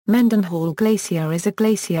Mendenhall Glacier is a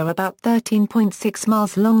glacier about 13.6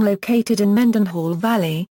 miles long located in Mendenhall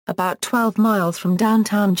Valley, about 12 miles from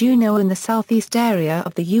downtown Juneau in the southeast area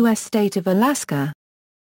of the U.S. state of Alaska.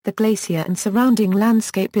 The glacier and surrounding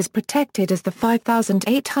landscape is protected as the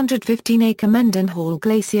 5,815-acre Mendenhall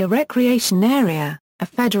Glacier Recreation Area, a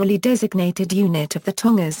federally designated unit of the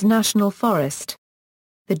Tongass National Forest.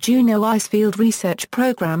 The Juneau Icefield Research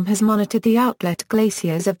Program has monitored the outlet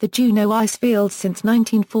glaciers of the Juneau Icefield since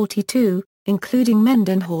 1942, including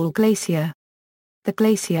Mendenhall Glacier. The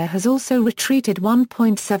glacier has also retreated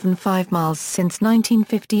 1.75 miles since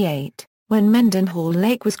 1958, when Mendenhall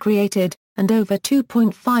Lake was created, and over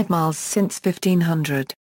 2.5 miles since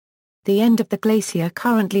 1500. The end of the glacier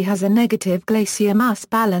currently has a negative glacier mass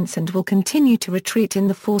balance and will continue to retreat in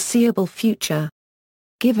the foreseeable future.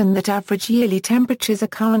 Given that average yearly temperatures are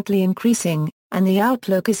currently increasing, and the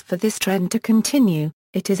outlook is for this trend to continue,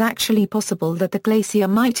 it is actually possible that the glacier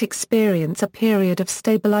might experience a period of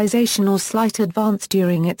stabilization or slight advance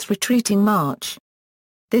during its retreating march.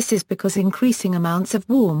 This is because increasing amounts of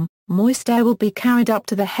warm, moist air will be carried up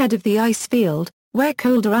to the head of the ice field, where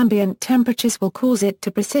colder ambient temperatures will cause it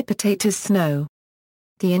to precipitate as snow.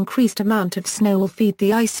 The increased amount of snow will feed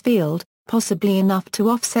the ice field, possibly enough to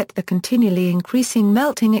offset the continually increasing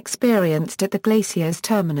melting experienced at the glacier's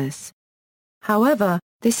terminus. However,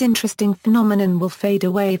 this interesting phenomenon will fade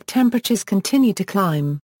away if temperatures continue to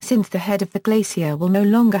climb, since the head of the glacier will no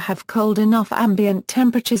longer have cold enough ambient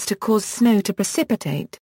temperatures to cause snow to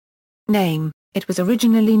precipitate. Name: it was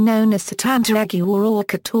originally known as Setanteragu or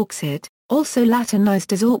Orcatauxit, also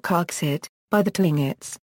Latinized as Orcarxit, by the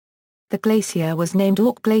Tlingits. The glacier was named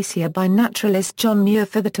Orc Glacier by naturalist John Muir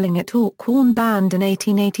for the Tlingit Orc Horn Band in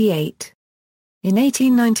 1888. In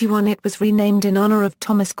 1891 it was renamed in honor of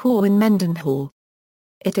Thomas Corwin Mendenhall.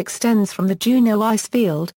 It extends from the Juneau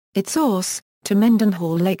Icefield, its source, to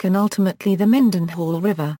Mendenhall Lake and ultimately the Mendenhall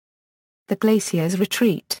River. The glacier's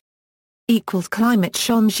retreat. Climate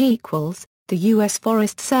change equals, the U.S.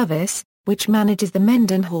 Forest Service, which manages the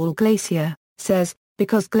Mendenhall Glacier, says,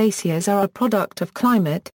 because glaciers are a product of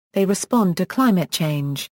climate, they respond to climate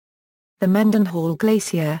change. The Mendenhall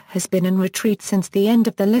Glacier has been in retreat since the end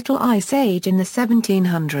of the Little Ice Age in the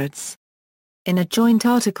 1700s. In a joint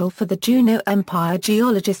article for the Juneau Empire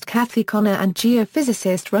geologist Kathy Connor and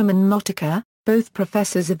geophysicist Roman Motica, both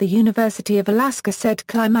professors of the University of Alaska said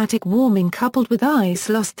climatic warming coupled with ice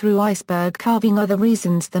loss through iceberg calving are the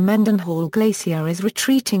reasons the Mendenhall Glacier is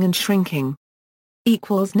retreating and shrinking.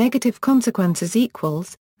 Negative consequences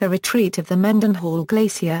equals, the retreat of the Mendenhall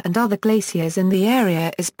Glacier and other glaciers in the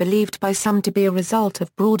area is believed by some to be a result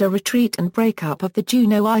of broader retreat and breakup of the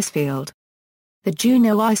Juneau Icefield. The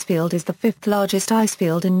Juneau Icefield is the fifth largest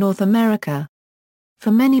icefield in North America. For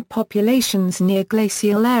many populations near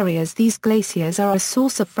glacial areas, these glaciers are a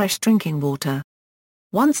source of fresh drinking water.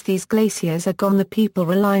 Once these glaciers are gone, the people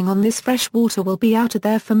relying on this fresh water will be out of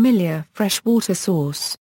their familiar freshwater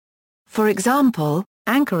source. For example,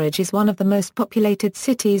 Anchorage is one of the most populated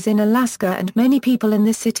cities in Alaska and many people in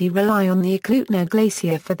the city rely on the Eklutna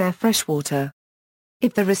Glacier for their freshwater.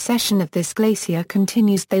 If the recession of this glacier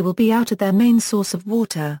continues, they will be out of their main source of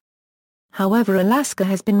water. However, Alaska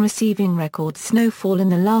has been receiving record snowfall in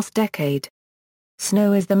the last decade.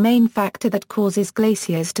 Snow is the main factor that causes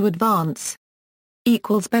glaciers to advance.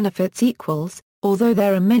 Benefits equals, although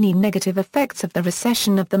there are many negative effects of the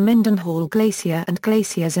recession of the Mendenhall Glacier and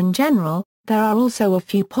glaciers in general, there are also a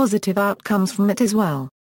few positive outcomes from it as well.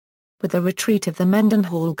 With the retreat of the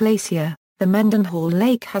Mendenhall Glacier, the Mendenhall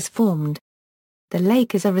Lake has formed. The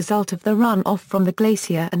lake is a result of the runoff from the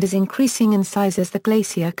glacier and is increasing in size as the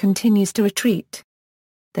glacier continues to retreat.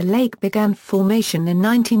 The lake began formation in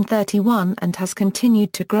 1931 and has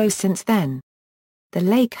continued to grow since then. The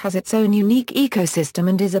lake has its own unique ecosystem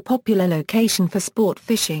and is a popular location for sport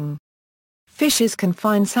fishing. Fishers can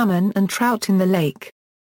find salmon and trout in the lake.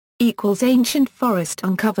 Ancient forest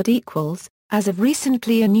uncovered equals, as of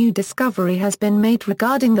recently a new discovery has been made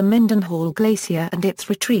regarding the Mendenhall Glacier and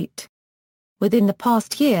its retreat. Within the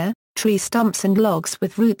past year, tree stumps and logs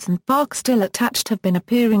with roots and bark still attached have been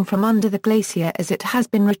appearing from under the glacier as it has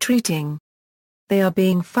been retreating. They are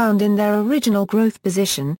being found in their original growth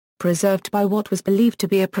position, preserved by what was believed to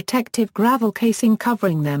be a protective gravel casing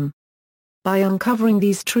covering them. By uncovering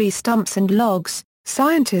these tree stumps and logs,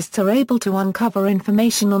 scientists are able to uncover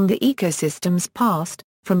information on the ecosystem's past,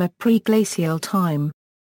 from a pre-glacial time.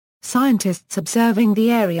 Scientists observing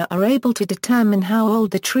the area are able to determine how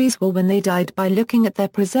old the trees were when they died by looking at their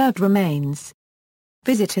preserved remains.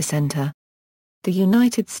 Visitor Center. The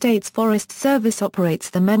United States Forest Service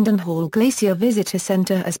operates the Mendenhall Glacier Visitor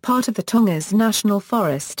Center as part of the Tongass National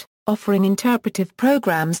Forest. offering interpretive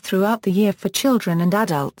programs throughout the year for children and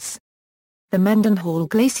adults. The Mendenhall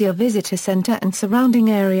Glacier Visitor Center and surrounding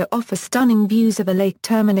area offer stunning views of a lake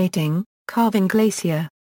terminating, Carving Glacier.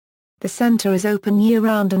 The center is open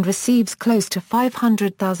year-round and receives close to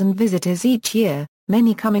 500,000 visitors each year,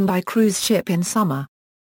 many coming by cruise ship in summer.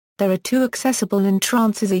 There are two accessible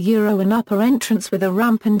entrances, an upper entrance with a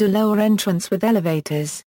ramp and a lower entrance with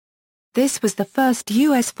elevators. This was the first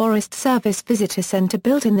U.S. Forest Service visitor center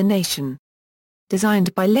built in the nation.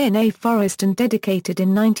 Designed by Lynn A. Forrest and dedicated in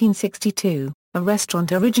 1962, a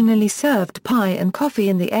restaurant originally served pie and coffee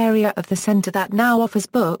in the area of the center that now offers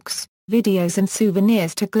books, videos and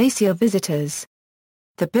souvenirs to glacier visitors.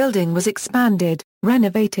 The building was expanded,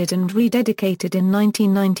 renovated and rededicated in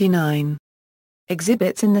 1999.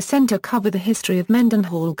 Exhibits in the center cover the history of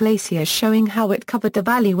Mendenhall Glacier, showing how it covered the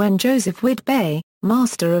valley when Joseph Whidbey,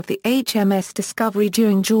 master of the HMS Discovery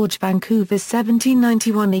during George Vancouver's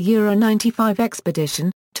 1791-95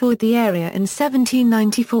 expedition, toured the area in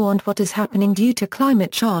 1794, and what is happening due to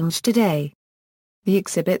climate change today. The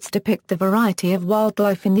exhibits depict the variety of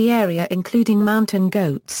wildlife in the area, including mountain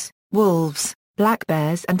goats, wolves, black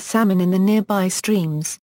bears and salmon in the nearby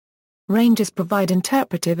streams. Rangers provide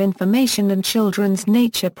interpretive information and children's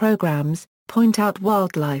nature programs, point out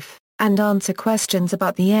wildlife, and answer questions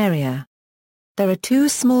about the area. There are two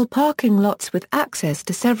small parking lots with access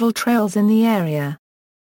to several trails in the area.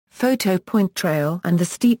 Photo Point Trail and the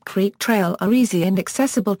Steep Creek Trail are easy and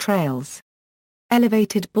accessible trails.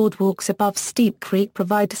 Elevated boardwalks above Steep Creek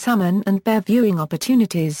provide salmon and bear viewing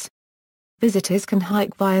opportunities. Visitors can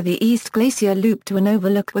hike via the East Glacier Loop to an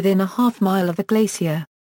overlook within a half-mile of the glacier.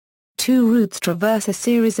 Two routes traverse a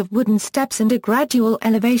series of wooden steps and a gradual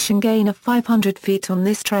elevation gain of 500 feet on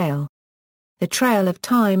this trail. The Trail of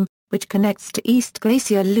Time, which connects to East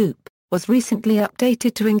Glacier Loop, was recently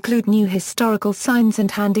updated to include new historical signs and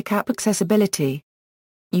handicap accessibility.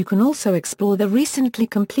 You can also explore the recently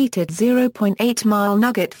completed 0.8-mile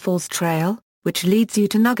Nugget Falls Trail, which leads you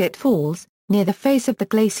to Nugget Falls, near the face of the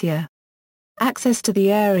glacier. Access to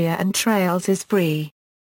the area and trails is free.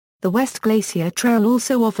 The West Glacier Trail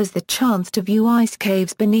also offers the chance to view ice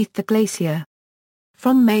caves beneath the glacier.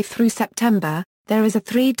 From May through September, there is a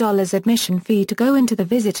 $3 admission fee to go into the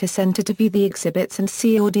visitor center to view the exhibits and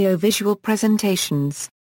see audio-visual presentations.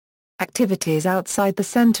 Activities outside the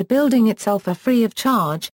center building itself are free of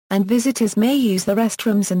charge, and visitors may use the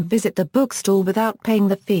restrooms and visit the bookstore without paying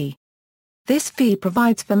the fee. This fee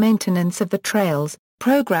provides for maintenance of the trails,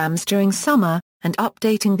 programs during summer, and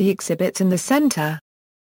updating the exhibits in the center.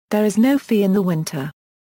 There is no fee in the winter.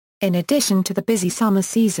 In addition to the busy summer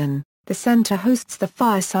season, the center hosts the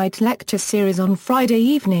Fireside Lecture Series on Friday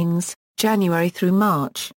evenings, January through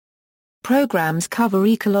March. Programs cover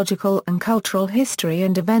ecological and cultural history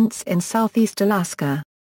and events in Southeast Alaska.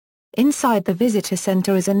 Inside the visitor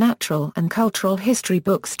center is a natural and cultural history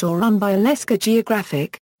bookstore run by Alaska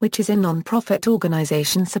Geographic, which is a non-profit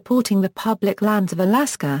organization supporting the public lands of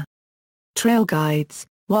Alaska. Trail guides,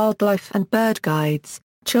 wildlife and bird guides,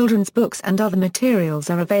 children's books and other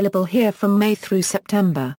materials are available here from May through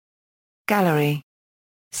September. Gallery.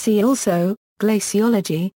 See also,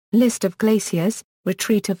 Glaciology, List of glaciers,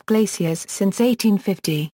 Retreat of glaciers since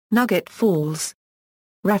 1850, Nugget Falls.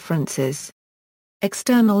 References.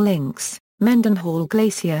 External links, Mendenhall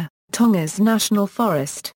Glacier, Tongass National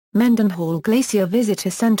Forest, Mendenhall Glacier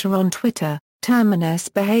Visitor Center on Twitter, Terminus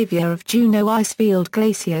Behavior of Juneau Icefield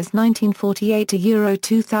Glaciers 1948 to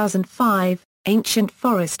 2005, Ancient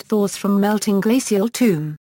Forest Thaws from Melting Glacial Tomb.